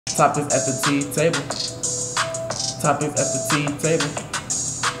Topics at the tea table. Topics at the tea table.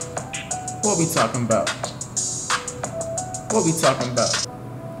 What we talking about? What we talking about?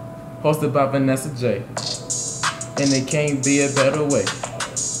 Hosted by Vanessa J. And it can't be a better way.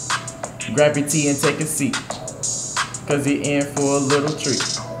 Grab your tea and take a seat, cause you're in for a little treat.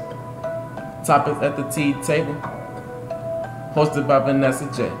 Topics at the tea table. Hosted by Vanessa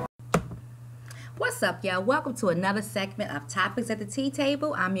J. What's up, y'all? Welcome to another segment of Topics at the Tea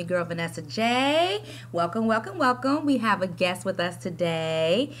Table. I'm your girl, Vanessa J. Welcome, welcome, welcome. We have a guest with us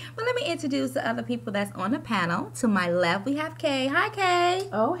today. Well, let me introduce the other people that's on the panel. To my left, we have Kay. Hi, Kay.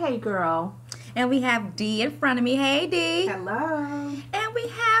 Oh, hey, girl. And we have D in front of me. Hey, D. Hello. And we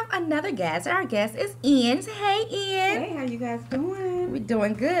have another guest. Our guest is Ian. Hey, Ian. Hey, how you guys doing? We're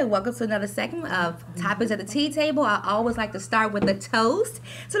doing good. Welcome to another segment of Topics at the Tea Table. I always like to start with a toast.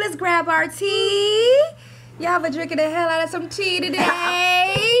 So let's grab our tea. Y'all been drinking the hell out of some tea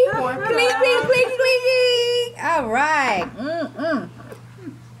today. Clink, clink, clink, clink. All right.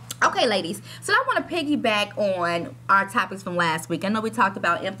 Okay, ladies. So I want to piggyback on our topics from last week. I know we talked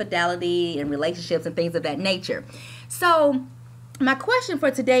about infidelity and relationships and things of that nature. So my question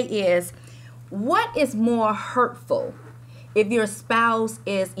for today is, what is more hurtful? If your spouse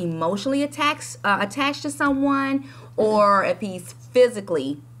is emotionally attached to someone, or if he's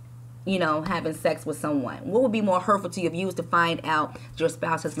physically, having sex with someone, what would be more hurtful to you if you was to find out your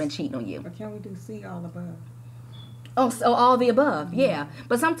spouse has been cheating on you? Or can we do C all above? Oh, so all the above, yeah.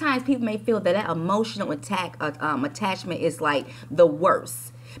 But sometimes people may feel that emotional attachment is like the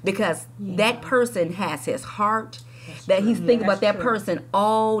worst because that person has his heart. That he's thinking about that person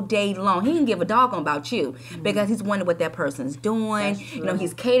all day long. He didn't give a doggone about you because he's wondering what that person's doing.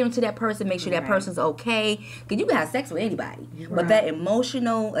 He's catering to that person, make sure that person's okay. Because you can have sex with anybody, but that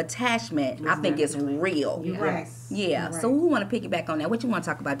emotional attachment, I think, is real. Right. Yeah. Right. So who want to piggyback on that? What you want to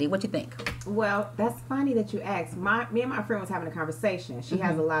talk about, D? What you think? Well, that's funny that you asked. Me and my friend was having a conversation. She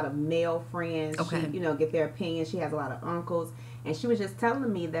has a lot of male friends. Okay. She, get their opinions. She has a lot of uncles, and she was just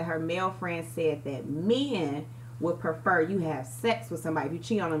telling me that her male friend said that men would prefer you have sex with somebody if you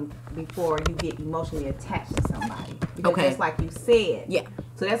cheat on them before you get emotionally attached to somebody. Because that's like you said. Yeah.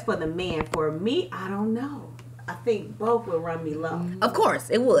 So that's for the man. For me, I don't know. I think both would run me low. Of course,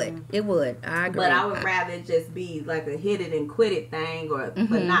 it would. It would. I agree. But I would rather just be like a hit it and quit it thing, but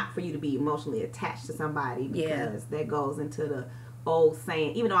not for you to be emotionally attached to somebody because that goes into the old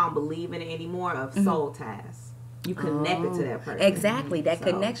saying, even though I don't believe in it anymore, of soul ties. You connected to that person. Exactly. That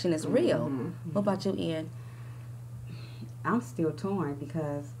connection is real. What about you, Ian? I'm still torn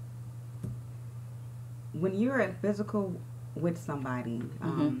because when you're physical with somebody,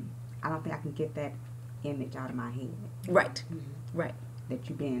 I don't think I can get that image out of my head. Right. Right. That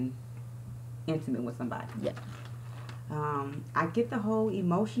you've been intimate with somebody. Yeah. I get the whole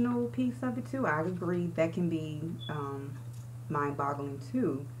emotional piece of it too. I agree that can be mind-boggling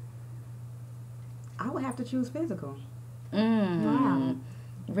too. I would have to choose physical. Wow.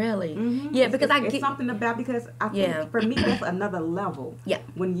 Really? Yeah, because it's something about, because I think for me that's another level. Yeah.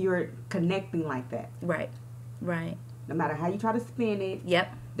 When you're connecting like that. Right. Right. No matter how you try to spin it.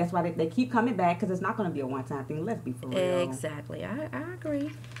 Yep. That's why they keep coming back, because it's not going to be a one-time thing. Let's be for real. Exactly. I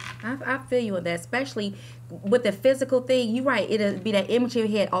agree. I feel you on that, especially with the physical thing. You're right. It'll be that image in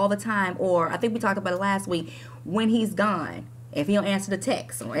your head all the time, or I think we talked about it last week, when he's gone. If he don't answer the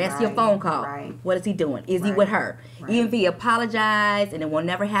text or answer your phone call, what is he doing? Is he with her? Even if he apologized and it will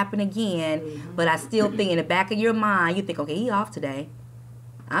never happen again, but I still think in the back of your mind, you think, okay, he off today.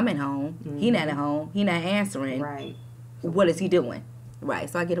 I'm at home. He not at home. He not answering. Right. What is he doing? Right.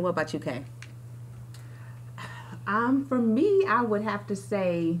 So I get it. What about you, Kay? For me, I would have to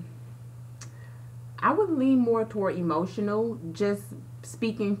say I would lean more toward emotional, just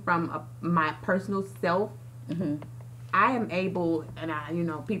speaking from my personal self. I am able, and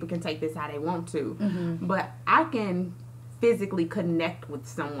people can take this how they want to, but I can physically connect with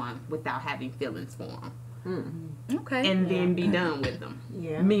someone without having feelings for them. Okay. And then be done with them.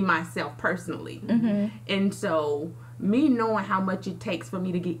 Yeah. Me, myself, personally. And so, me knowing how much it takes for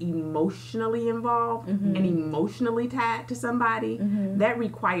me to get emotionally involved and emotionally tied to somebody, that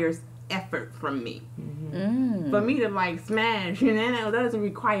requires effort from me. For me to smash, that doesn't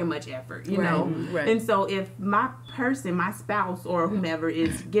require much effort, you know. Right. And so if my person, my spouse or whomever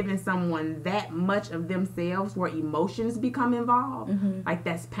is giving someone that much of themselves where emotions become involved,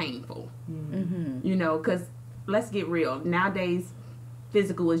 that's painful. Because let's get real. Nowadays,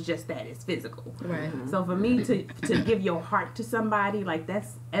 physical is just that. It's physical. Right. So for me to give your heart to somebody,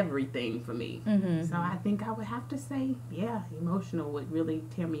 that's everything for me. So I think I would have to say, emotional would really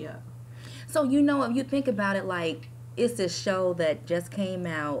tear me up. So, if you think about it, it's this show that just came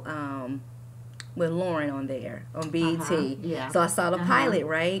out with Lauren on there on BET. Yeah. So I saw the pilot,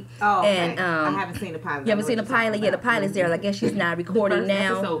 right? Oh, okay. And I haven't seen the pilot. You haven't seen the pilot? Yeah, the pilot's there. I guess she's not The recording first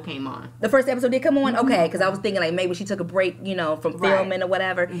now. episode came on. The first episode did come on? Okay, because I was thinking like maybe she took a break, you know, from filming or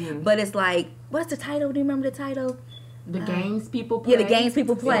whatever. But it's like, what's the title? Do you remember the title? The games people play. Yeah, the games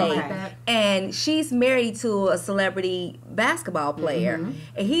people play. Like that. And she's married to a celebrity basketball player.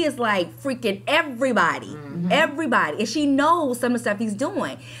 And he is like freaking everybody. Everybody. And she knows some of the stuff he's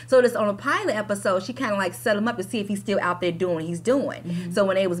doing. So this on a pilot episode, she kind of like set him up to see if he's still out there doing what he's doing. So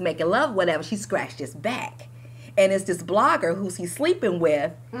when they was making love, whatever, she scratched his back. And it's this blogger who's he's sleeping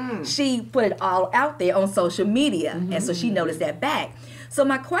with. She put it all out there on social media. And so she noticed that back. So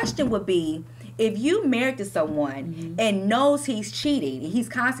my question would be, if you married to someone and knows he's cheating, he's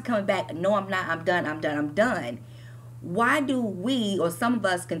constantly coming back, no, I'm not, I'm done. Why do we or some of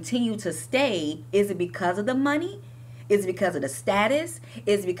us continue to stay? Is it because of the money? Is it because of the status?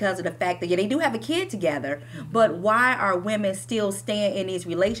 Is it because of the fact that, yeah, they do have a kid together, but why are women still staying in these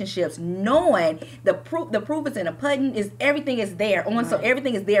relationships knowing the proof is in the pudding, is everything is there on, so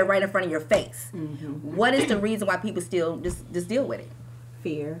everything is there right in front of your face? What is the reason why people still just deal with it?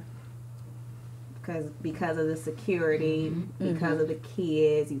 Fear. Because of the security, because of the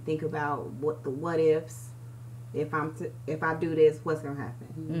kids, you think about what ifs. If I do this, what's gonna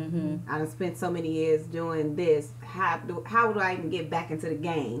happen? I done spent so many years doing this. How do I even get back into the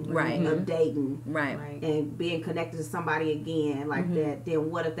game? Right. Of dating, Right. and being connected to somebody again like that.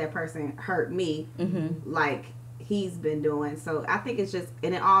 Then what if that person hurt me, like he's been doing? So I think it's just,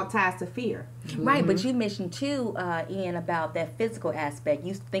 and it all ties to fear. Right, but you mentioned too, Ian, about that physical aspect.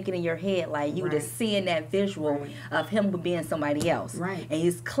 You thinking in your head like you were just seeing that visual of him being somebody else. Right. And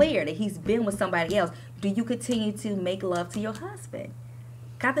it's clear that he's been with somebody else. Do you continue to make love to your husband?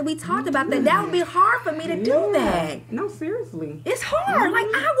 I think we talked about that. That would be hard for me to do that. No, seriously. It's hard. Like,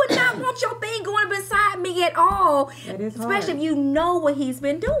 I would not want your thing going beside me at all. It is hard. Especially if you know what he's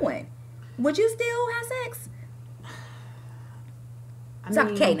been doing. Would you still have sex?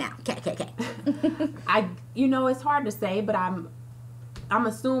 Talk K now. K. It's hard to say, but I'm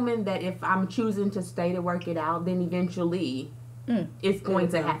assuming that if I'm choosing to stay to work it out, then eventually it's going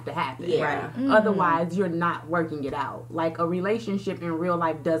to have to happen. Yeah. Right? Otherwise, you're not working it out. Like, a relationship in real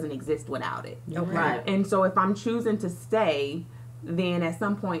life doesn't exist without it. Okay. Right. And so if I'm choosing to stay, then at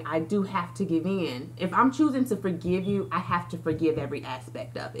some point I do have to give in. If I'm choosing to forgive you, I have to forgive every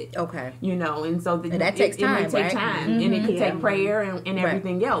aspect of it. Okay. And so And that takes time, it may take right? time, and it could Yeah. take prayer and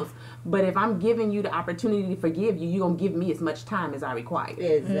everything else. But if I'm giving you the opportunity to forgive you, you're gonna give me as much time as I require.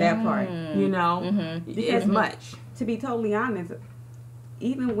 Is that part? As much. To be totally honest,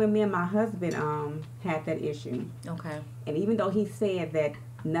 even when me and my husband had that issue, Okay. and even though he said that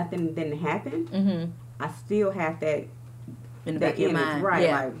nothing didn't happen, I still have that In the back of your image, mind. right?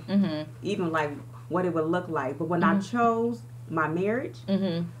 Yeah. Like even like what it would look like. But when I chose my marriage,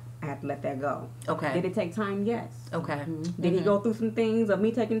 I had to let that go. Okay. Did it take time? Yes. Okay. Did he go through some things of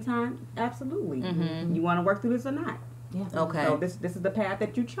me taking time? Absolutely. You want to work through this or not? Yeah. Okay. So this is the path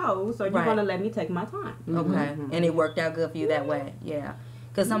that you chose. So you're Right. gonna let me take my time. Okay. And it worked out good for you that way. Yeah.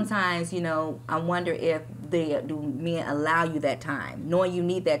 Because sometimes, I wonder if do men allow you that time, knowing you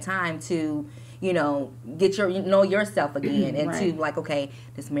need that time to, get know yourself again, and to like, okay,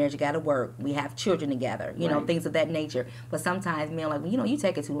 this marriage got to work. We have children together, things of that nature. But sometimes men are like, you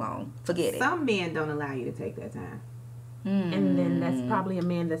take it too long. Forget it. Some men don't allow you to take that time. And then that's probably a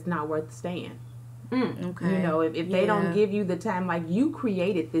man that's not worth staying. Okay. If they don't give you the time, like, you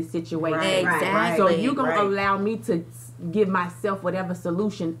created this situation. Right. Exactly. So you're going Right. to allow me to give myself whatever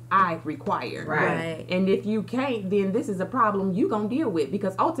solution I require. Right. And if you can't, then this is a problem you're going to deal with,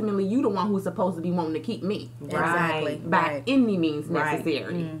 because ultimately you the one who's supposed to be wanting to keep me. Exactly. By any means Right.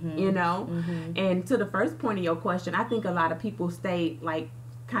 necessary. And to the first point of your question, I think a lot of people stay, like,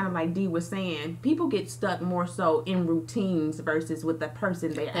 kind of like Dee was saying, people get stuck more so in routines versus with the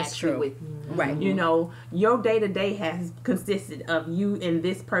person they're That's actually true. with. Right. Your day-to-day has consisted of you and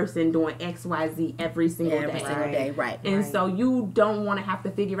this person doing XYZ every single day. Right. And so you don't want to have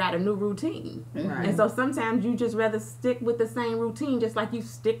to figure out a new routine. Right. And so sometimes you just rather stick with the same routine, just like you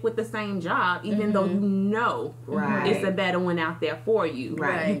stick with the same job, even though you know Right. it's a better one out there for you.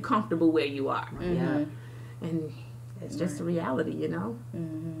 Right. You're comfortable where you are. Yeah. And it's just a reality,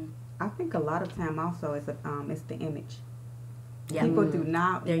 I think a lot of time also it's the image. Yeah. People do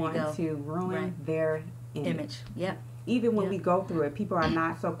not There you want go. to ruin Right. their Image. Yep. Even when Yeah. we go through it, people are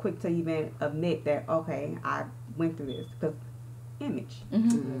not so quick to even admit that, okay, I went through this. Because image.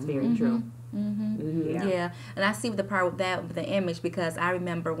 It's very true. Yeah, and I see the part with that with the image because I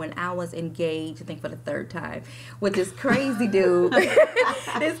remember when I was engaged, I think for the 3rd time, with this crazy dude, and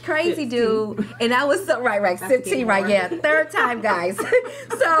I was so right, 15, right, yeah, 3rd time, guys.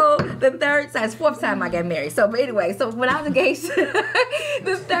 So the 3rd time, 4th time I got married. So but anyway, so when I was engaged,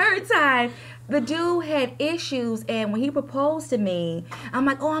 the 3rd time. The dude had issues, and when he proposed to me, I'm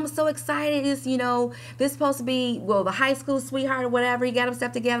like, oh, I'm so excited. It's, this supposed to be, the high school sweetheart or whatever. He got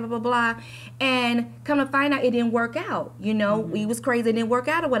himself together, blah, blah, blah. And come to find out, it didn't work out. He was crazy. It didn't work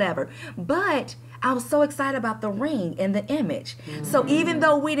out or whatever. But I was so excited about the ring and the image. So even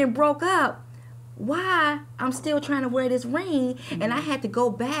though we didn't broke up, why I'm still trying to wear this ring, and I had to go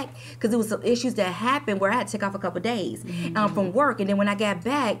back because there was some issues that happened where I had to take off a couple of days from work, and then when I got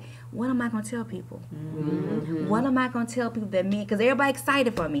back, what am I going to tell people? What am I going to tell people that me, because everybody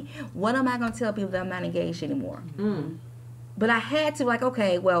excited for me, what am I going to tell people that I'm not engaged anymore? But I had to,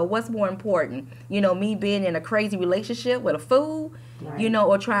 okay, well, what's more important? Me being in a crazy relationship with a fool,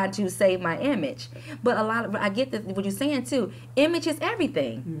 or trying to save my image. But I get what you're saying too. Image is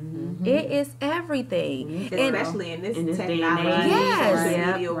everything. It is everything. Especially in this technology.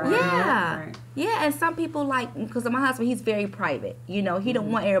 Yes. Yeah, and some people because my husband, he's very private. He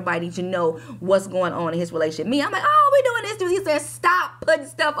don't want everybody to know what's going on in his relationship. Me, I'm like, oh, we doing this. He says, stop putting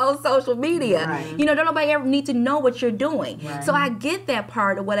stuff on social media. Don't nobody ever need to know what you're doing. So I get that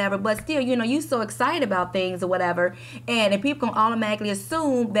part or whatever, but still, you so excited about things or whatever, and people can automatically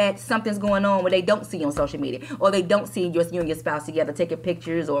assume that something's going on where they don't see on social media, or they don't see you and your spouse together taking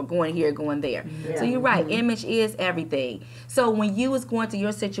pictures or going here, going there. So you're right. Image is everything. So when you was going through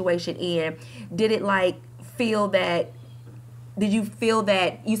your situation, did it did you feel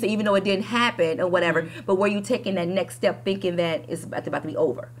that you said even though it didn't happen or whatever, but were you taking that next step thinking that it's about to be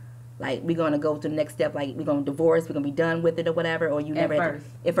over? Like, we're going to go to the next step, like we're going to divorce, we're going to be done with it or whatever, or you never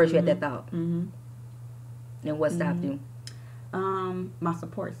at first you had that thought? And what stopped you? My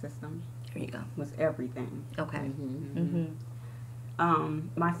support system. There you go. Was everything. Okay.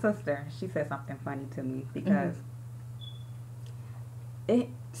 My sister, she said something funny to me because it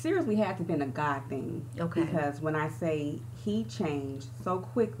seriously had to have been a God thing. Okay. Because when I say he changed so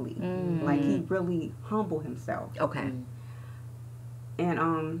quickly, like he really humbled himself. Okay. And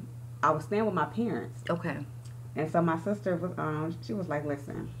I was staying with my parents. Okay. And so my sister was she was like,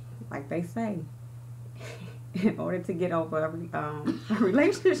 listen, like they say, in order to get over a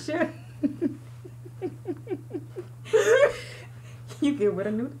relationship, you get with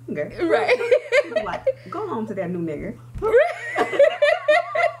a new nigga. Right. Like, go home to that new nigga.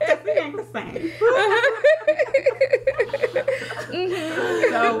 Because it ain't the same.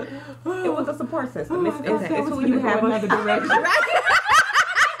 So it was a support system. It's who you have another direction. Right.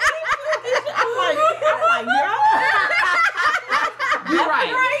 I'm like, yeah. You're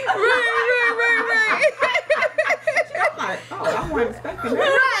right. Right. I'm like, oh, I wasn't expecting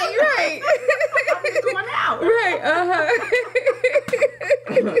that. Right. I'm just going out. Right.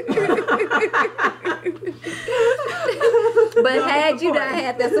 But had you not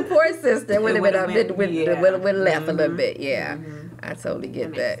had that support system, would have left a little bit. Yeah. I totally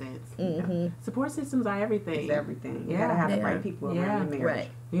get that. Support systems are everything. It's everything. You gotta have the right people around your marriage.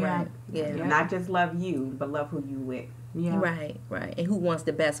 Right. Yeah. Not just love you, but love who you with. Yeah. Right. And who wants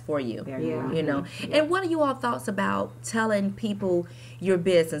the best for you. Yeah. And what are you all thoughts about telling people your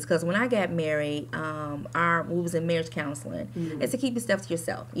business? Because when I got married, we was in marriage counseling. It's to keep your stuff to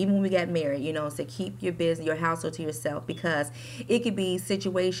yourself. Even when we got married, it's to keep your business, your household to yourself, because it could be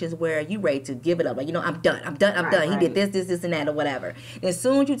situations where you ready to give it up. Like, I'm done. He did this, and that, or whatever. And as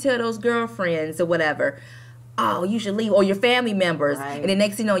soon as you tell those girlfriends or whatever, oh, you should leave, or your family members, and the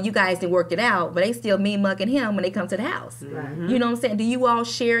next thing you know, you guys didn't work it out, but they still mean-mugging him when they come to the house. You know what I'm saying? Do you all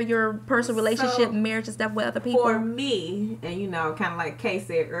share your personal relationship, marriage, and stuff with other people? For me, and kind of like Kay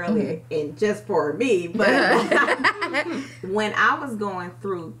said earlier, and just for me, but when I was going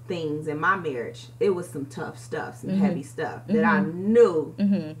through things in my marriage, it was some tough stuff, some heavy stuff that I knew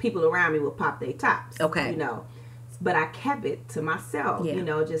people around me would pop their tops. Okay. But I kept it to myself,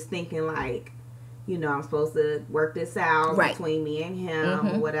 just thinking like, I'm supposed to work this out between me and him,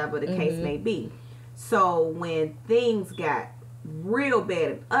 or whatever the case may be. So when things got real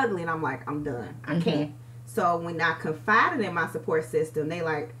bad and ugly, and I'm like, I'm done. I can't. So when I confided in my support system, they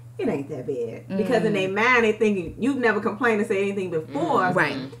like, it ain't that bad. Because in their mind, they thinking, you've never complained or said anything before.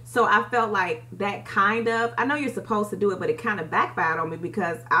 Right. So I felt like that I know you're supposed to do it, but it kind of backfired on me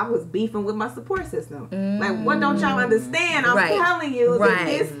because I was beefing with my support system. Like, what don't y'all understand? I'm telling you that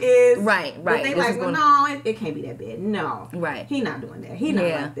this is... Right. But they like, no, it can't be that bad. No. Right. He not doing that. He not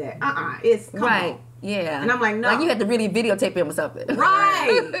like that. It's, come on. Yeah. And I'm like, no. Like you had to really videotape him or something.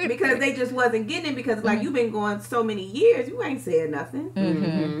 Right. Because they just wasn't getting it because, like, you've been going so many years, you ain't said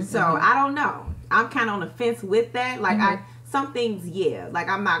nothing. So, I don't know. I'm kind of on the fence with that. Like, some things, yeah. Like,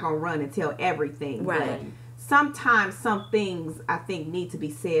 I'm not going to run and tell everything. Right. But sometimes some things I think need to be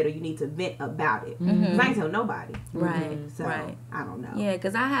said or you need to vent about it. 'Cause I ain't tell nobody. Right. So, Right. I don't know. Yeah,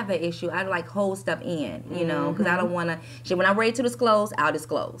 because I have an issue. I like hold stuff in, you know, because I don't want to. When I'm ready to disclose, I'll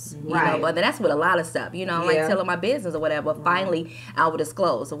disclose. You know, but that's with a lot of stuff. You know, like telling my business or whatever. Finally, I will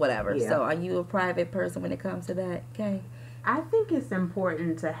disclose or whatever. Yeah. So, are you a private person when it comes to that? Okay. I think it's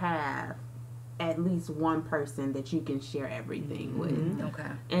important to have at least one person that you can share everything with.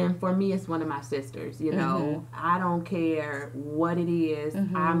 Okay. And for me, it's one of my sisters. You know, I don't care what it is.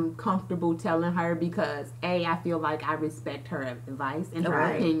 I'm comfortable telling her because I feel like I respect her advice and her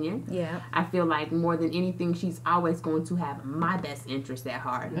opinion. Yeah. I feel like more than anything, she's always going to have my best interest at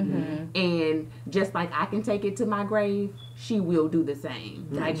heart. And just like I can take it to my grave, she will do the same.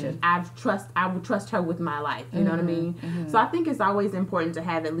 Like I would trust her with my life. You know what I mean? So I think it's always important to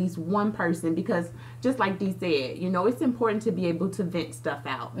have at least one person because just like Dee said, you know, it's important to be able to vent stuff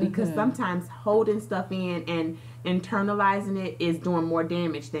out because sometimes holding stuff in and internalizing it is doing more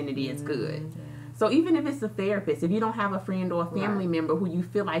damage than it is good. So even if it's a therapist, if you don't have a friend or a family member who you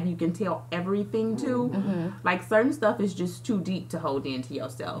feel like you can tell everything to, like certain stuff is just too deep to hold into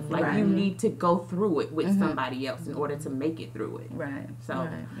yourself. Like you need to go through it with somebody else in order to make it through it. Right. So,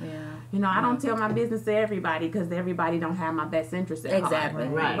 yeah. you know, I don't tell my business to everybody because everybody don't have my best interest at Exactly.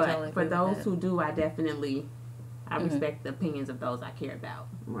 heart. Right. But Totally for agree with those that. who do, I respect the opinions of those I care about.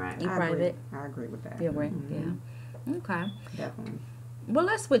 Right. You I private? agree with that. You agree? Yeah. Okay. Definitely. Well,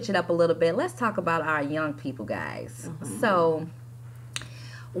 let's switch it up a little bit. Let's talk about our young people, guys. So,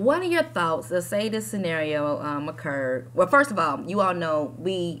 what are your thoughts? Let's say this scenario occurred. Well, first of all, you all know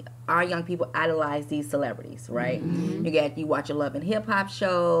our young people idolize these celebrities, right? You watch your Love and Hip Hop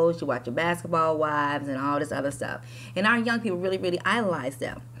shows, you watch your Basketball Wives, and all this other stuff. And our young people really, really idolize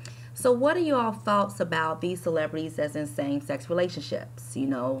them. So what are your thoughts about these celebrities as in same-sex relationships? You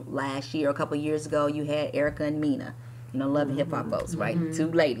know, last year, a couple years ago, you had Erica and Mina. You know, Love and Hip Hop folks, right?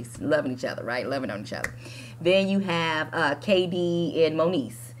 Two ladies loving each other, right? Loving on each other. Then you have KD and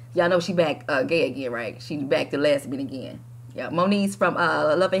Moniece. Y'all know she back gay again, right? She back to lesbian again. Yeah, Moniece from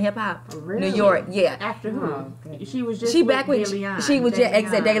Love and Hip Hop, Really? New York. Yeah, After who? She was just she with back with DeLeon. she was just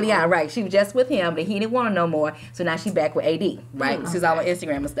DeLeon, right? She was just with him, but he didn't want her no more. So now she back with AD, right? She's all on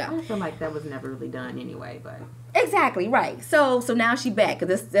Instagram and stuff. I feel like that was never really done anyway, but Exactly, right. So now she back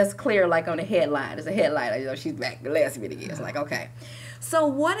because that's clear, like on the headline. There's a headline, you know, she's back the lesbian again. It's like, okay. So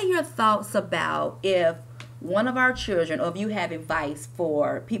what are your thoughts about if one of our children, or if you have advice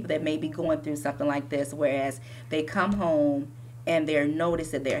for people that may be going through something like this, whereas they come home and they're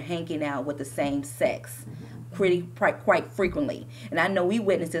noticed that they're hanging out with the same sex quite frequently. And I know we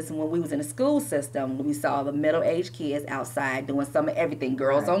witnessed this when we was in the school system. We saw the middle-aged kids outside doing some of everything,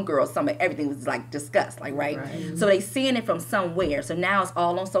 girls on girls, some of everything was like discussed, like, right? So they seeing it from somewhere. So now it's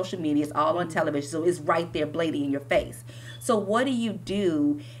all on social media, it's all on television, so it's right there blatantly in your face. So what do you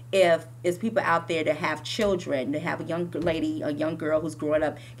do if it's people out there that have children, that have a young lady, a young girl who's growing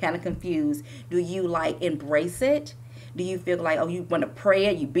up kind of confused? Do you like embrace it? Do you feel like, oh, you want to pray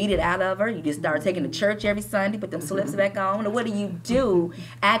it, you beat it out of her, you just start taking to church every Sunday, put them slips back on? Or what do you do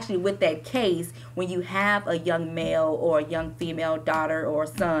actually with that case when you have a young male or a young female daughter or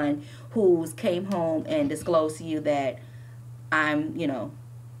son who's came home and disclosed to you that I'm,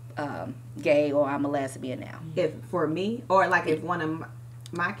 gay or I'm a lesbian now? If for me, or like if one of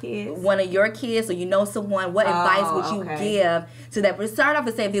my kids, one of your kids, or you know someone, what advice would you give to that? But start off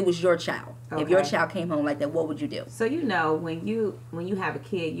and say if it was your child. If your child came home like that, what would you do? So when you have a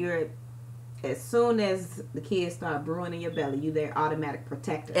kid, you're, as soon as the kids start brewing in your belly, you're their automatic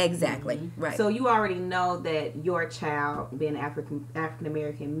protector. Exactly. Right. So you already know that your child, being African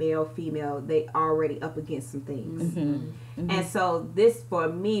American, male, female, they already up against some things. And so this for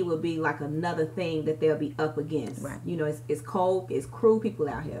me would be like another thing that they'll be up against. Right. You know, it's cold, it's cruel people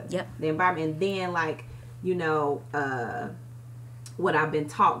out here. Yep. The environment, and then what I've been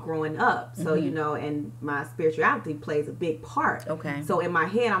taught growing up. So, and my spirituality plays a big part. Okay. So in my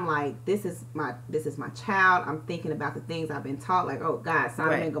head, I'm like, this is my child. I'm thinking about the things I've been taught, like, oh God,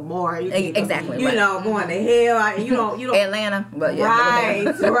 Sodom and Gomorrah. Exactly. Going to hell. You don't Atlanta. But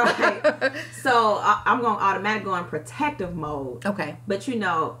yeah. Right. So I'm going to automatically go in protective mode. Okay. But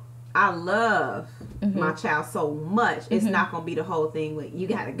I love my child so much, it's not gonna be the whole thing with you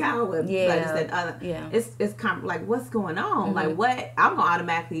gotta go with it's kind of like, what's going on? Like, what? I'm gonna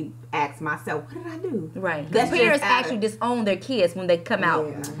automatically ask myself, what did I do? Right. Because parents actually disown their kids when they come out,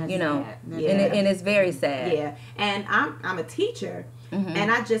 you know, and it's very sad. Yeah. And I'm a teacher,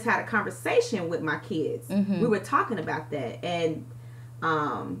 and I just had a conversation with my kids. We were talking about that, and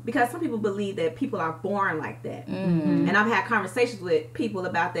because some people believe that people are born like that, and I've had conversations with people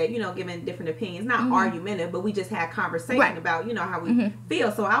about that, you know, giving different opinions, not argumentative, but we just had conversation about, you know, how we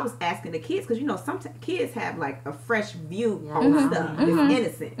feel. So I was asking the kids, because, you know, some kids have like a fresh view on stuff. It's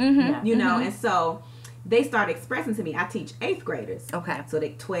innocent, you know, and so they started expressing to me. I teach 8th graders. Okay. So they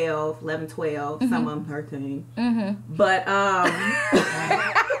 12, 11, 12, some of them 13. But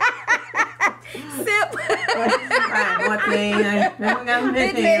Sip. Right, one thing.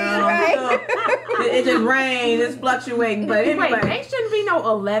 It just rains. It's fluctuating. But anyway, wait, they shouldn't be no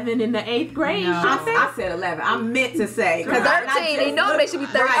 11 in the 8th grade. No, I said 11. I meant to say 13. They know they should be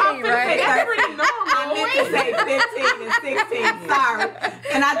 13, right? That's pretty normal. I meant to say 15 and 16. Sorry.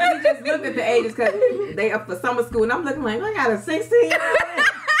 And we just looked at the ages because they up for summer school, and I'm looking like, I got a 16-year-old.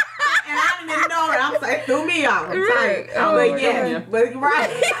 And I didn't even know it. I'm sorry, it threw me off. I'm sorry. But yeah, but right.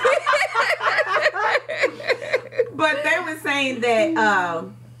 But they were saying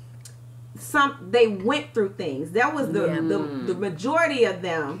that they went through things. That was the majority of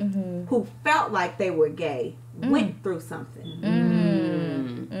them who felt like they were gay went through something.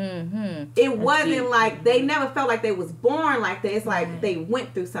 It wasn't like they never felt like they was born like that. It's like they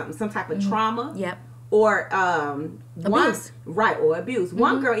went through something, some type of trauma. Yep. Or abuse. Or abuse.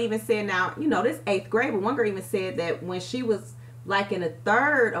 One girl even said, now, you know, this 8th grade, but one girl even said that when she was like in the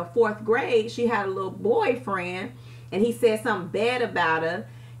 3rd or 4th grade, she had a little boyfriend, and he said something bad about her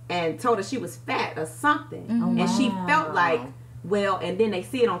and told her she was fat or something. And she felt like, well, and then they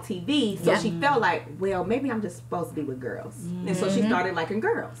see it on TV, so she felt like, well, maybe I'm just supposed to be with girls. And so she started liking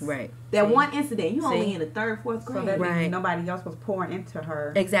girls. Right. That one incident, you only in the 3rd, 4th grade. So that means nobody else was pouring into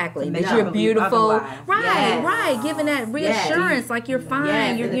her. Exactly. To That make you're her believe beautiful. otherwise. Right. Giving that reassurance, like you're fine.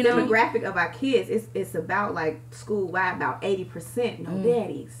 Yes. You're, and you the know. demographic of our kids, it's about like school-wide, about 80% no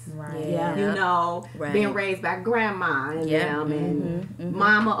daddies. Right. Yeah. You know, being raised by grandma and them, and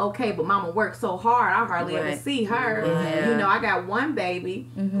mama, okay, but mama worked so hard, I hardly ever see her. You know, I got one baby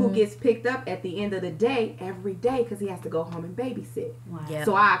who gets picked up at the end of the day every day because he has to go home and babysit. Wow. Yep.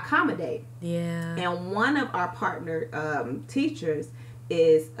 So I accommodate. Yeah. And one of our partner teachers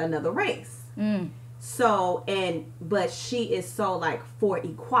is another race. So, but she is so like for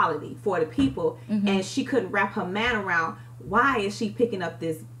equality for the people, and she couldn't wrap her mind around why is she picking up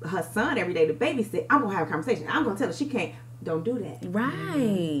her son every day to babysit. I'm gonna have a conversation. I'm gonna tell her she can't. Don't do that.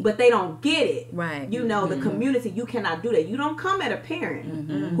 Right. But they don't get it. Right. You know, the community, you cannot do that. You don't come at a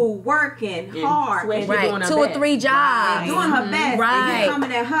parent who working hard. Right. Doing 2 or 3 jobs. Doing her best. Right. And you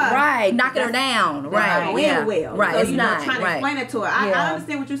coming at her. Right. Knocking her down. Right. Yeah. Yeah. Well. Right. So, It's you know, not. trying to explain it to her. I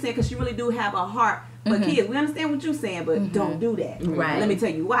understand what you're saying because she really do have a heart. But kids, we understand what you're saying, but don't do that. Right. Let me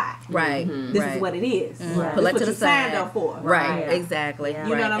tell you why. Right. This is what it is. Right. This Pull it is what to the you signed side. up for. Right. Exactly.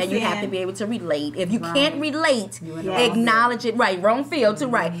 You know what I'm and you have saying? to be able to relate. If you can't relate, acknowledge it. Right. Wrong field to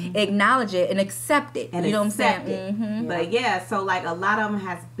right. Acknowledge it and accept it. And you know what I'm accept saying? it. But yeah, so like a lot of them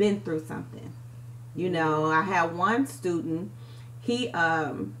has been through something. You know, I had one student, he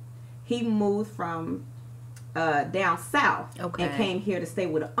moved from down south and came here to stay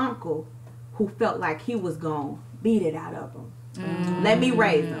with an uncle who felt like he was going to beat it out of him. Let me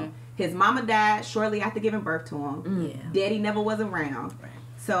raise him. His mama died shortly after giving birth to him. Daddy never was around.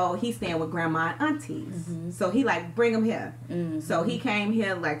 So he's staying with grandma and aunties. So he like, bring him here. So he came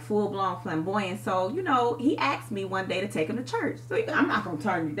here like full-blown flamboyant. So, you know, he asked me one day to take him to church. So I'm not going to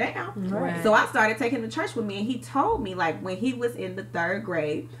turn you down. Right. So I started taking him to church with me. And he told me like when he was in the 3rd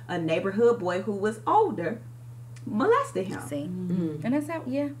grade, a neighborhood boy who was older molested him. See? And that's how,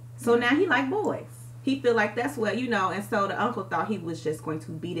 So now he like boys. He feel like that's what, you know, and so the uncle thought he was just going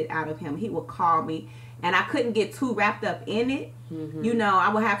to beat it out of him. He would call me, and I couldn't get too wrapped up in it. You know,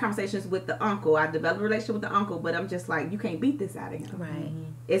 I would have conversations with the uncle. I developed a relationship with the uncle, but I'm just like, you can't beat this out of him. Right.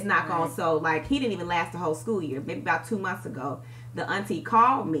 It's not going, so like, he didn't even last the whole school year. Maybe about 2 months ago, the auntie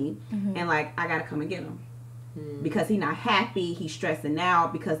called me, and like, I got to come and get him. Because he not happy, he's stressing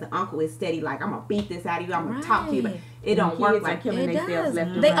out because the uncle is steady like, I'm gonna beat this out of you, I'm gonna talk to you, but it don't work like killing It themselves does.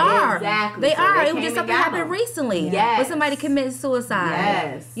 left and They right. are. Exactly. They So are. they It was came just and something got happened him. recently. Yes. Where somebody committed suicide.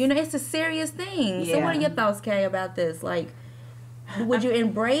 Yes. You know, it's a serious thing. So what are Yeah. your thoughts, Kay, about this? Like, would you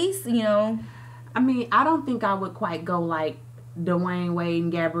embrace, you know? I mean, I don't think I would quite go like Dwayne Wade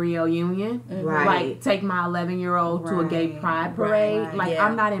and Gabrielle Union. Right. Like, take my 11-year-old to a gay pride parade. Right. Like, Yeah.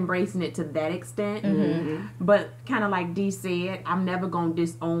 I'm not embracing it to that extent. But kind of like Dee said, I'm never going to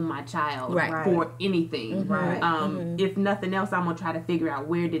disown my child Right. for anything. Right. If nothing else, I'm going to try to figure out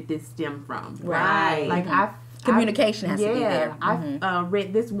where did this stem from. Right. Like, Communication has to be there. I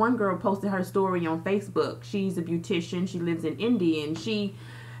read this one girl posted her story on Facebook. She's a beautician. She lives in India, and she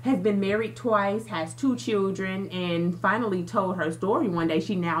has been married twice, has 2 children, and finally told her story one day.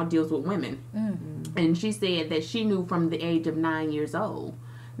 She now deals with women. And she said that she knew from the age of 9 years old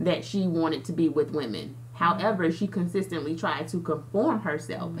that she wanted to be with women. However, she consistently tried to conform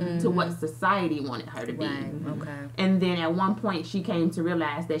herself to what society wanted her to be. Right. Okay. And then at one point, she came to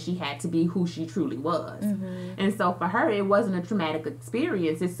realize that she had to be who she truly was. And so for her, it wasn't a traumatic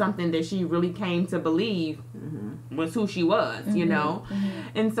experience. It's something that she really came to believe was who she was, you know?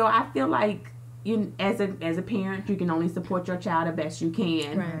 And so I feel like, as a parent, you can only support your child the best you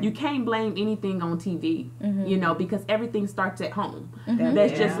can. Right. You can't blame anything on TV, you know, because everything starts at home.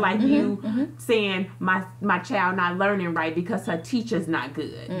 That's just like you saying my child not learning right because her teacher's not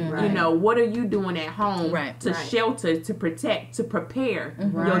good. You know, what are you doing at home to shelter, to protect, to prepare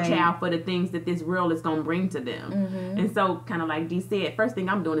your child for the things that this world is going to bring to them? And so, kind of like Dee said, first thing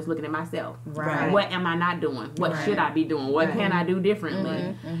I'm doing is looking at myself. Right. What am I not doing? What should I be doing? What can I do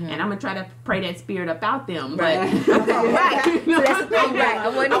differently? And I'm going to try to pray that spirit about them. But Right. So that's the thing, right? I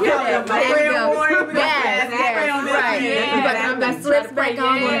wouldn't hear that. There you go. Yes. Right. That slips back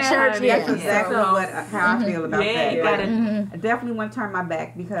on in church. That's Yeah. exactly how I feel about that. you gotta, I definitely want to turn my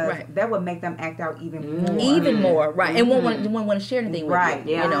back because that would make them act out even more. Even more, right? And won't want to share anything with Right.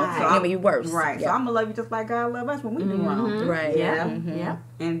 you. Yeah. You know, So maybe worse. Right. So Yeah. I'm gonna love you just like God love us when we do wrong. Right. yeah.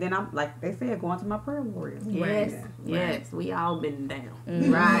 And then I'm like they said, going to my prayer warriors. Yes, we all been down.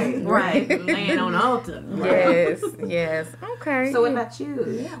 Right. Laying on the altar. Yes. Okay. So what about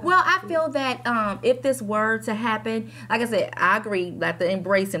you? Well, I feel that if this were to happen, like I said, I agree, like the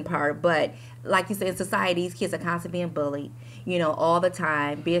embracing part, but like you said, in society, these kids are constantly being bullied, you know, all the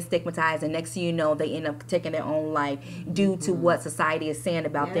time, being stigmatized, and next thing you know, they end up taking their own life due to what society is saying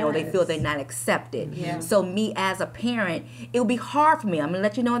about them, or they feel they're not accepted. So me as a parent, it would be hard for me. I'm going to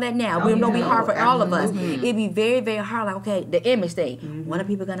let you know that now. We know it'll be hard for all of us. It'd be very, very hard. Like, okay, the image thing. What are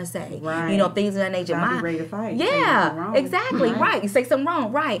people going to say? You know, things of that nature. Gotta be ready to fight. Yeah, exactly. Right. You say something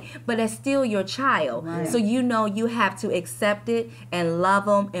wrong. Right. But that's still your child. So you know you have to accept it and love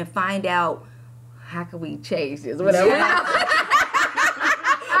them and find out, how can we change this? Whatever. What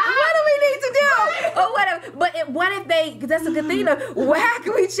do we need to do? Or whatever. But what if they, because that's a good thing, how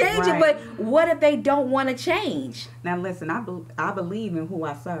can we change it? But what if they don't want to change? Now listen, I believe in who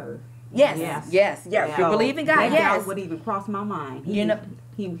I serve. Yes. You believe in God. That Yes. doubt would even cross my mind. You know.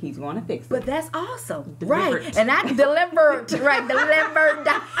 He's going to fix it. But that's awesome. Delivered. Right. And I delivered. Delivered.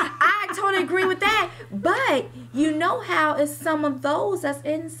 I totally agree with that. But you know how it's some of those that's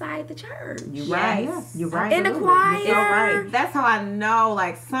inside the church. You're right. You're right. In the choir. You're right. That's how I know,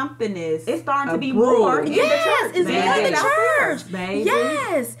 like, something is. It's starting to be brewed. more. Yes, it's more in the church. Baby.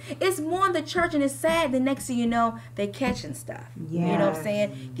 Yes, it's more in the church, and it's sad. The next thing you know, they catching stuff. You know what I'm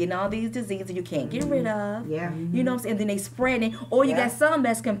saying? Getting all these diseases you can't get rid of. Yeah. You know what I'm saying? And then they spreading. Or you got some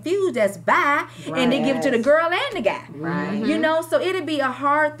that's confused, that's bi, and they give it to the girl and the guy. Right. You know, so it'd be a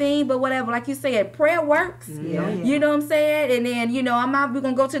hard thing, but whatever. Like you said, prayer works. You know what I'm saying? And then, you know, we're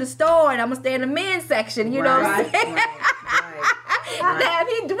going to go to the store, and I'm going to stay in the men's section. You know what I'm saying? Now, if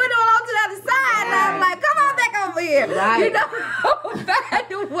he went on to the other side, and I'm like, come on back over here. You know,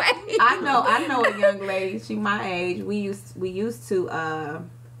 find a way. I know a young lady. She my age. We used to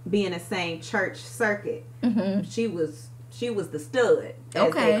be in the same church circuit. She was the stud,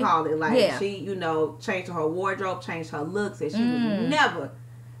 as they call it. Like she, you know, changed her wardrobe, changed her looks, and she was never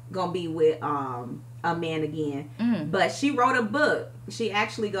gonna be with a man again. But she wrote a book. She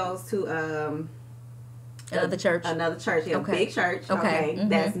actually goes to Another church, big church,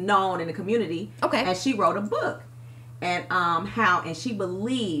 that's known in the community. And she wrote a book. And and she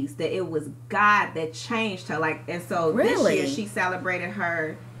believes that it was God that changed her. Like, and so this year she celebrated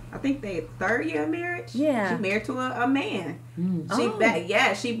her, I think their 3rd year of marriage. Yeah. She married to a man.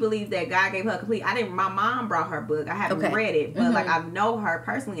 She believes that God gave her a complete. My mom brought her book. I haven't read it, but like I know her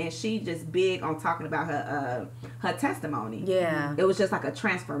personally, and she just big on talking about her testimony. Yeah. It was just like a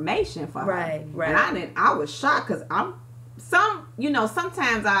transformation for her. Right. And I was shocked because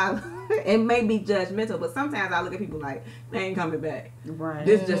sometimes it may be judgmental, but sometimes I look at people like, they ain't coming back. Right.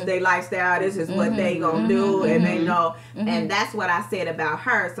 This is just their lifestyle. This is what they gonna do, and they know. And that's what I said about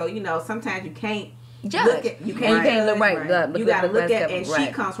her. So, you know, sometimes you can't judge. look at You can't look right. You gotta look at, and right.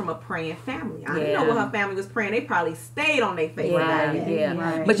 she comes from a praying family. I Yeah. know what her family was praying. They probably stayed on their face. Yeah.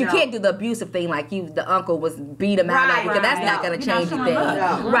 Right. But you know. can't do the abusive thing like the uncle was beat him out Right, because that's right. not gonna You're not change showing anything.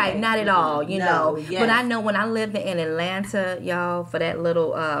 love. No. Right, not at all. You No, know. yes. But I know when I lived in Atlanta, y'all, for that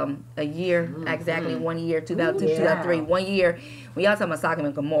little a year, exactly 1 year, 2002, Ooh, 2003, 1 year. When y'all talking about Sodom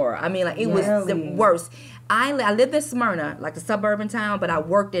and Gomorrah, I mean, like it was the Really? worst. I lived in Smyrna, like the suburban town, but I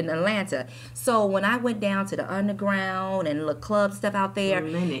worked in Atlanta. So when I went down to the underground and the club stuff out there,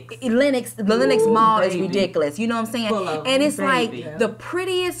 the Lenox Mall is baby. ridiculous. You know what I'm saying? Full of And it's baby. like the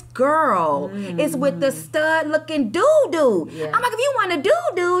prettiest girl is with the stud looking doo-doo. Yeah. I'm like, if you want a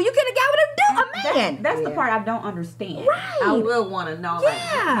doo-doo, you could have got with a man. That's the Yeah. part I don't understand. Right. I will want to know, like,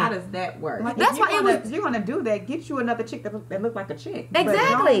 Yeah. how does that work? Like, That's if why you're it gonna, was- if you're gonna do that, get you another chick that look like a chick. But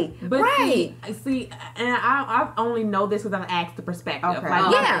Exactly. But right. see, and I only know this because I've asked the perspective. Okay.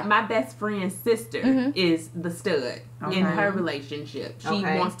 Like, Yeah. my best friend's sister is the stud in her relationship. She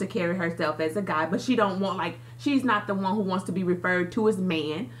Okay. wants to carry herself as a guy, but she don't want, like, she's not the one who wants to be referred to as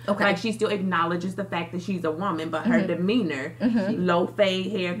man. Okay. Like, she still acknowledges the fact that she's a woman, but her demeanor, low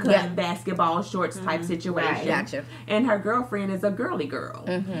fade haircut, Yeah. basketball shorts type situation. Right. Gotcha. And her girlfriend is a girly girl.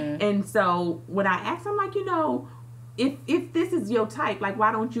 And so when I asked, I'm like, if this is your type, like,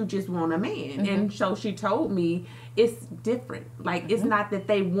 why don't you just want a man? And so she told me it's different. Like, it's not that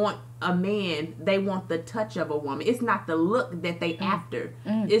they want a man, they want the touch of a woman. It's not the look that they after.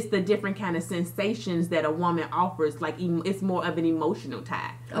 It's the different kind of sensations that a woman offers. Like, it's more of an emotional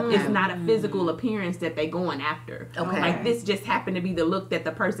tie. Okay. It's not a physical appearance that they going after. Okay. Like, this just happened to be the look that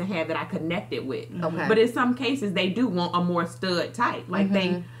the person had that I connected with. Okay. But in some cases, they do want a more stud type. Like,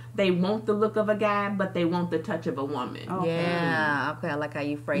 they want the look of a guy, but they want the touch of a woman. Yeah. Okay. I like how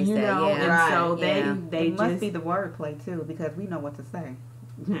you phrase You that. know, Yeah. and Right. so Yeah. they It must just be the wordplay too, because we know what to say.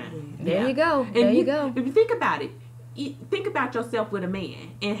 There you go. And There you go. If you think about it, think about yourself with a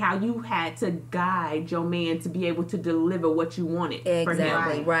man and how you had to guide your man to be able to deliver what you wanted for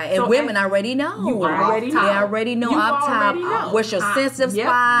Exactly, him. right. And So women as- already know. You already know. They already know You up top already know. what's your sensitive Yep.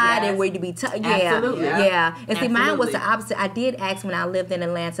 spot Yes. and where you be. Yeah, Absolutely. yeah. And see, mine was Absolutely. the opposite. I did ask when I lived in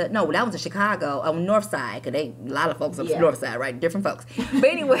Atlanta. No, that was in Chicago, on the North Side, because a lot of folks up the North Side, right? Different folks. But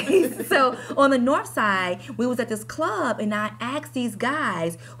anyways, so on the North Side, we was at this club, and I asked these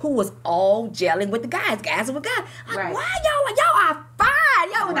guys who was all gelling with the guys. Guys with guys. Like, Right. why y'all are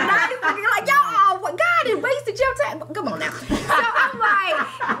fine? Y'all was nice. Like, y'all all, God done wasted your time. Come on now.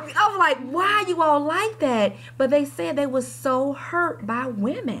 So I'm like, why you all like that? But they said they was so hurt by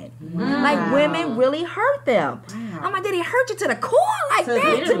women. Like, women really hurt them. I'm like, did it hurt you to the core like To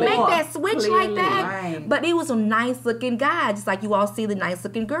that? the To make core. that switch Clearly. like that? Right. But it was a nice looking guy, just like you all see the nice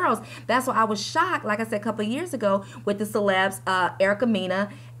looking girls. That's why I was shocked, like I said a couple of years ago, with the celebs, Erica Mena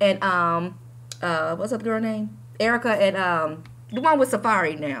and what's that girl name? Erica and the one with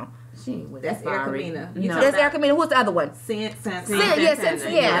Safari now. That's Erica Mena. That's Erica Mena. Who's the other one? Sin.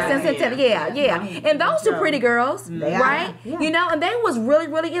 Yeah. And those two pretty girls, They are. right? Yeah. You know, and they was really,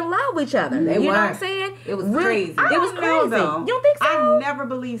 really in love with each other. They you know were. what I'm saying? It was Really- crazy. It was I don't know, crazy. though. You don't think so? I never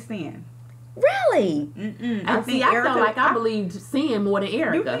believed sin. Really? I feel like I believed Sin more than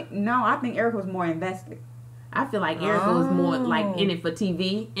Erica. I think Erica was more invested. I feel like Erica was more like in it for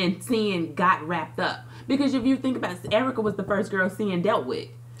TV, and Sin got wrapped up. Because if you think about it, Erica was the first girl Sin dealt with.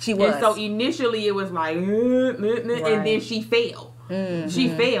 She was. And so initially it was like, and then she fell. She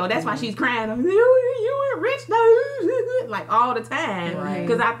fell. That's why she's crying. You ain't rich though, like all the time. Right.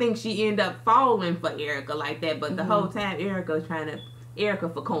 Because I think she ended up falling for Erica like that. But the whole time Erica was trying to Erica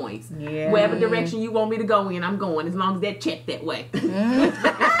for coins. Yeah. Wherever direction you want me to go in, I'm going. As long as that check that way.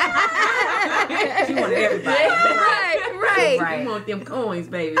 She wanted everybody. Right. You want them coins,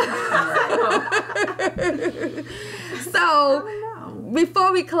 baby. So,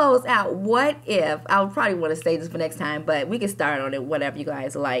 before we close out, what if, I'll probably want to say this for next time, but we can start on it, whatever you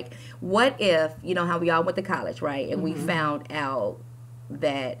guys like. What if, you know how we all went to college, right? And we found out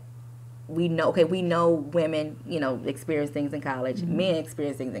that we know women, experience things in college. Men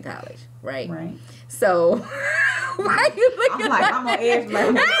experience things in college, right? Right. So, why are you looking I'm on edge.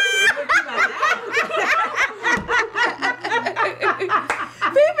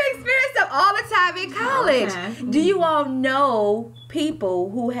 People experience them all the time in college. Do you all know people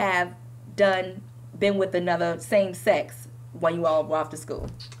who have been with another same sex while you all were off to school?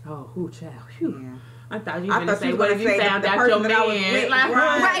 Oh, who child? Phew. Yeah. I thought you I were going thought to you say, was what if gonna you say found the out person your that I was man? with, Like,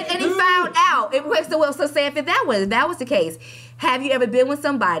 right. Right, and he found out. So say if that was the case, Have you ever been with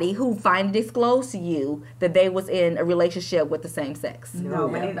somebody who finally disclosed to you that they was in a relationship with the same sex? No,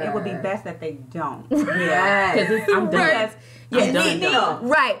 but it would be best that they don't. Yes. Because I'm done. Right. I'm done.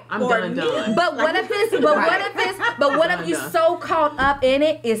 Right. I'm done. But what if it's? But what if you so caught up in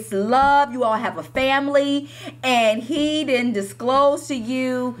it? It's love. You all have a family, and he didn't disclose to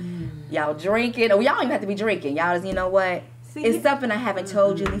you. Y'all drinking, or y'all don't even have to be drinking. Y'all just, you know what? It's something I haven't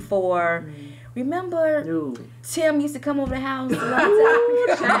told you before. Remember, Tim used to come over the house a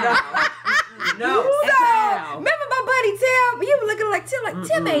long time. No. So, remember my buddy Tim? You were looking like Tim. Like,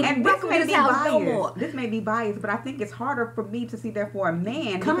 Tim ain't And this welcome may to be this house no more. biased. This may be biased, but I think it's harder for me to see that for a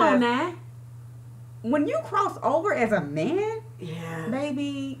man. Come on because now. When you cross over as a man, Yeah.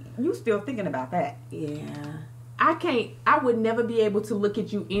 maybe you still thinking about that. Yeah. I would never be able to look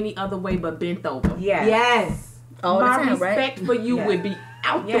at you any other way but bent over. Yeah. Yes. All the My time, right? respect for you would be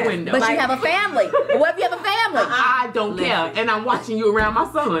out the window. But you have a family. What if you have a family? I don't care, and I'm watching you around my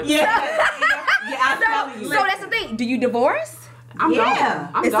son. Yeah. I'm telling you. So that's the thing. Do you divorce? I'm Yeah. gone.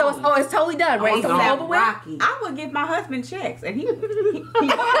 I'm And gone. so it's totally done, right? I'm So gone. it's over with. Rocky. I would give my husband checks, and he look past it.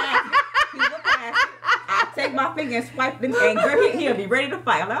 I take my finger and swipe them, and girl, he'll be ready to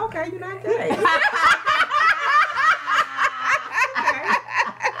fight. I'm like, okay, you're not gay.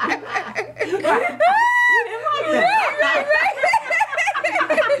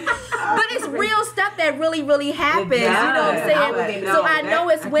 But it's real stuff that really, really happens. You know what I'm does. saying? I wouldn't So know. I know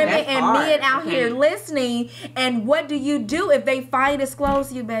it's women that's and hard. men out here listening. And what do you do if they finally disclose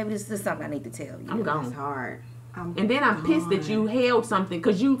to you, baby? This is something I need to tell you. I'm It's gone. hard. And then I'm pissed that you held something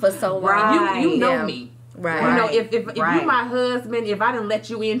because you For so long. Right. you know Yeah. me. Right. You know, if you Right. my husband, if I didn't let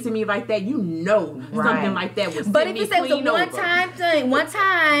you into me like that, you know something like that was. But if you say it was a one-time thing,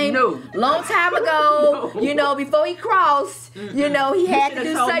 long time ago, you know, before he crossed, you know, he had to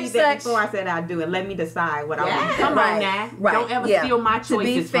do told me such, that such. before I said I do, and let me decide what I want. Come Right. on now, Right. don't ever Yeah. steal my To be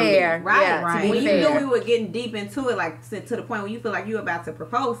choices fair, from me. Right. yeah, Right. to When be you knew fair. we were getting deep into it, like to the point where you feel like you about to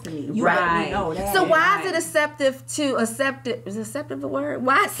propose to me. You Right. let me know that. So why is it accepted to accepted? Is accepted the word?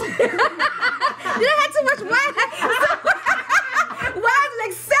 Why? Did I have too much wine? Why is it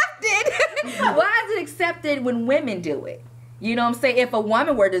accepted? Why is it accepted when women do it? You know what I'm saying? If a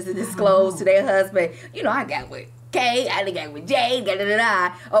woman were to disclose to their husband, you know, I got with K, I got with J, da da da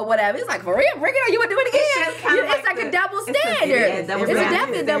da, or whatever. It's like, for real, bring it on. You want to do it again? It's like a double standard. It's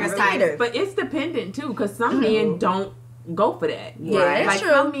definitely a double standard. But it's dependent too, because some men don't go for that. Yeah, Like that's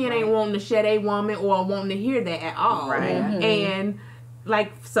true. some men ain't wanting to shed a woman or wanting to hear that at all. Right. And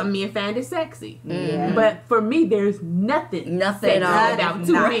like some men find it sexy. Yeah. But for me, there's nothing Nothing sexy at all. about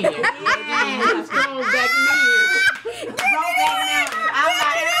two men. Yeah. Strong back men. I'm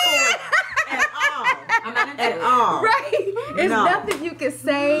not into it at all. I'm not into it at all. Right? There's No. nothing you can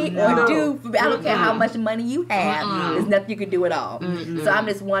say or do. I don't care how much money you have. There's nothing you can do at all. So I'm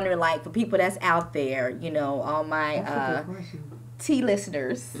just wondering, like, for people that's out there, you know, all my T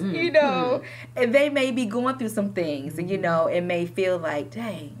listeners, you know, and they may be going through some things, and you know, it may feel like,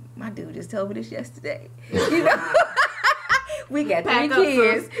 dang, my dude just told me this yesterday. You know, we got Pack 3 up,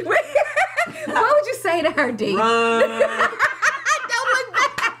 kids. What would you say to her, D? Don't look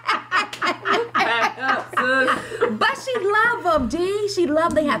back. But she love them, D. She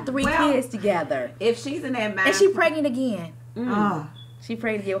love they have 3 kids together. If she's in that mind, And she pregnant again. She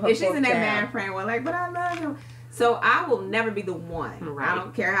pregnant to give her if she's fourth in that child. mind frame, well, like, but I love him. So I will never be the one. Right. I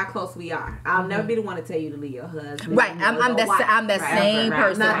don't care how close we are. I'll never be the one to tell you to leave your husband. Right, I'm that same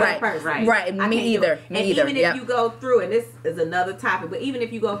person. Not that Right, person. right. I Me can't do either. it. Me and either. even if you go through, and this is another topic, but even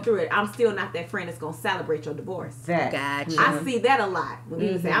if you go through it, I'm still not that friend that's gonna celebrate your divorce. Gotcha. I see that a lot when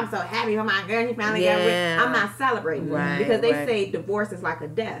people say, "I'm so happy for my girl, he finally got Yeah. rich." I'm not celebrating Right, because they right. say divorce is like a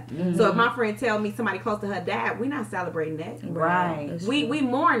death. So if my friend tell me somebody close to her died, we're not celebrating that. Right. That's We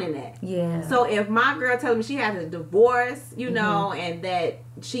mourning that. Yeah. So if my girl tells me she has a divorce, you know, and that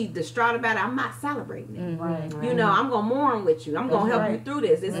she's distraught about it, I'm not celebrating it. Right. You know, I'm gonna mourn with you. I'm gonna help right. you through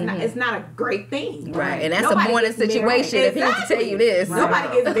this. It's not a great thing. Right, and that's Nobody a mourning gets married. situation if he was to tell you this.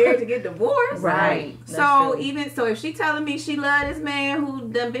 Nobody gets married to get divorced. Right. So if she telling me she love this man who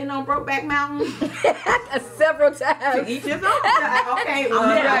done been on Brokeback Mountain, Several times. each his own. Okay, well,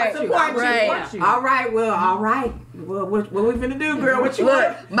 Right, I support you. right. All right, well, what we finna do, girl? What you Look,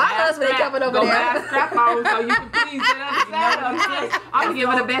 want? my husband ain't coming over Go there. buy a strap on so you can please the other side. I'm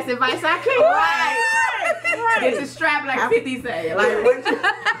giving the best advice I can. Right. Get the strap like 50 say. Like, what you-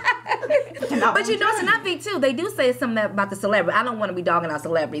 But you know, it's another thing too. They do say something about the celebrity. I don't want to be dogging out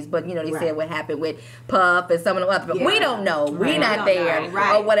celebrities, but you know, they said what happened with Puff and some of the other. Yeah. We don't know. Right. We're We not don't there know.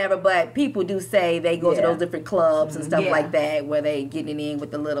 Right. or whatever. But people do say they go to Yeah. those different clubs and stuff Yeah. like that where they getting in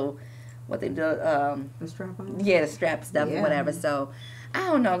with the little what they do, The strap on. yeah, the strap stuff or Yeah. whatever. So I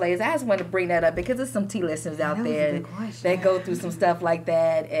don't know, ladies. I just wanted to bring that up because there's some tea listeners out That was a there good question. that go through some stuff like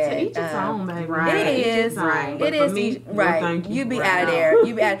that. To And, each his own, baby. right. It Each his is. own. Right. But It for is me, no, right. thank you. You be Right. out of there.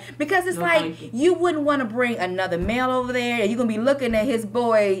 You be out because it's No, like thank you. you wouldn't want to bring another male over there, and you're gonna be looking at his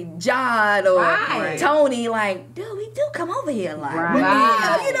boy John or Right. Tony like, dude, he do come over here like, Right. what the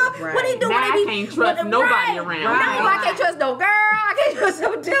hell, you know, Right. what he doing? Now I He- can't trust what- nobody right. around. No, Right. I can't trust no girl. I can't trust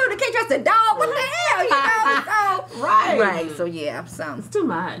no dude. I can't trust a dog. What the hell, you know? So Right. right. So yeah, so It's too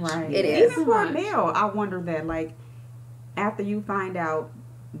much. Right. It is. Even for a Much. male, I wonder that, like, after you find out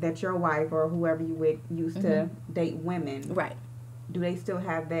that your wife or whoever you with used to date women, right, do they still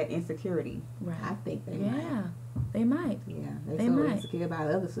have that insecurity? right. I think they might. Yeah, they might. Yeah, They they so might. insecure about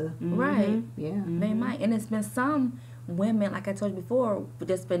other stuff. Right. Yeah. They might. And it's been some women, like I told you before,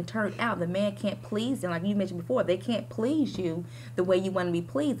 that's been turned out. The man can't please them. Like you mentioned before, they can't please you the way you want to be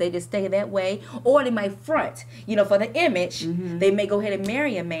pleased. They just stay that way. Or they might front, you know, for the image. They may go ahead and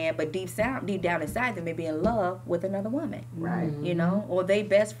marry a man, but deep down inside, they may be in love with another woman. Right. You know? Or they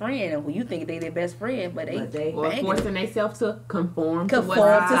best friend, and who you think they their best friend, but But they they- Or banging. forcing themselves to conform to Conform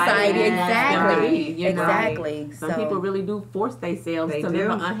what to society. wants them to Exactly. be, you know? Exactly. Some So- people really do force themselves They to do.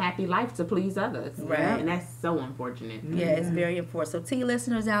 live an unhappy life to please others. Right. And that's so unfortunate. Yeah, it's very important. So, T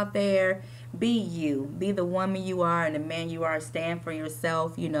listeners out there, be you. Be the woman you are and the man you are. Stand for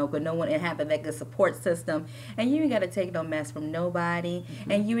yourself, you know, because no one have that good support system. And you ain't got to take no mess from nobody.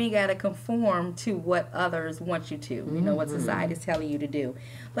 And you ain't got to conform to what others want you to, you know, what society is telling you to do.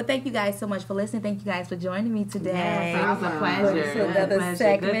 But thank you guys so much for listening. Thank you guys for joining me today. Yes, it was a For pleasure. another Pleasure. Good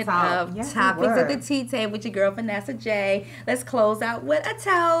segment talk. of Yes, it Topics at the was. Tea Table with your girl, Vanessa J. Let's close out with a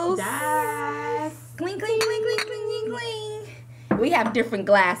toast. Yes. Cling, cling, cling, cling, cling, cling, cling. We have different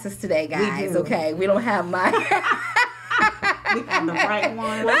glasses today, guys. do. Okay, we don't have my. We have the right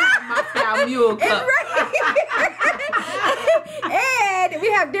one. Moscow Mule Cup. And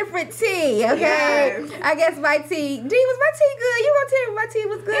we have different tea. Okay, Yes. I guess my tea. D, was my tea good? You gonna tell me my tea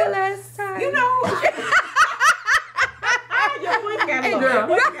was good last time? You know. Your voice got Hey, low. girl. Your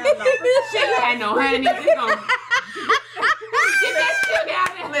voice got low. She had no honey. You gonna get that sugar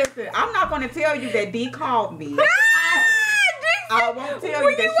out there. Listen, I'm not going to tell you that D called me. I won't tell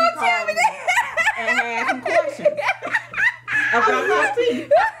Well, you that you she won't tell called me me that. and had some questions about my tea.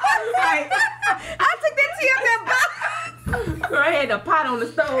 Like, I took that tea out that box. Girl had a pot on the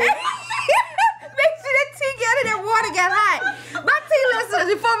stove. Make sure that tea got in, that water got hot. My tea listeners,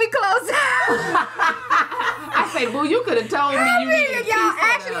 before we close out. I say, boo, you could have told me you needed Y'all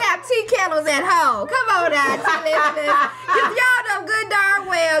actually have tea kettles at home. Come on now, tea listeners. 'Cause y'all know good darn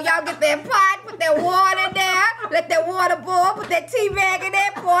well. Y'all get that pot, put that water in there, let that water boil, put that tea bag in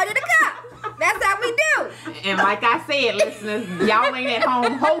there, pour it in the cup. That's how we do. And like I said, listeners, y'all ain't at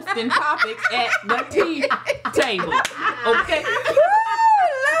home hosting topics at the tea table. Okay?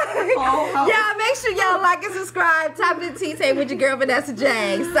 Y'all make sure y'all like and subscribe. Top of the Tea Table with your girl Vanessa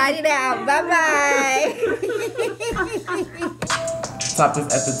J. Signing out. Bye bye.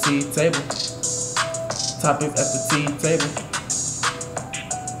 Topics at the tea table. Topics at the tea table.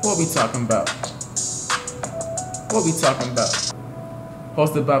 What we talking about? What we talking about?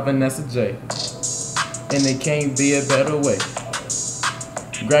 Hosted by Vanessa J. And it can't be a better way.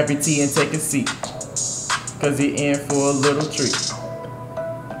 Grab your tea and take a seat, 'cause you're in for a little treat.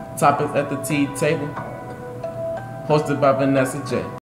 Topics at the tea table. Hosted by Vanessa J.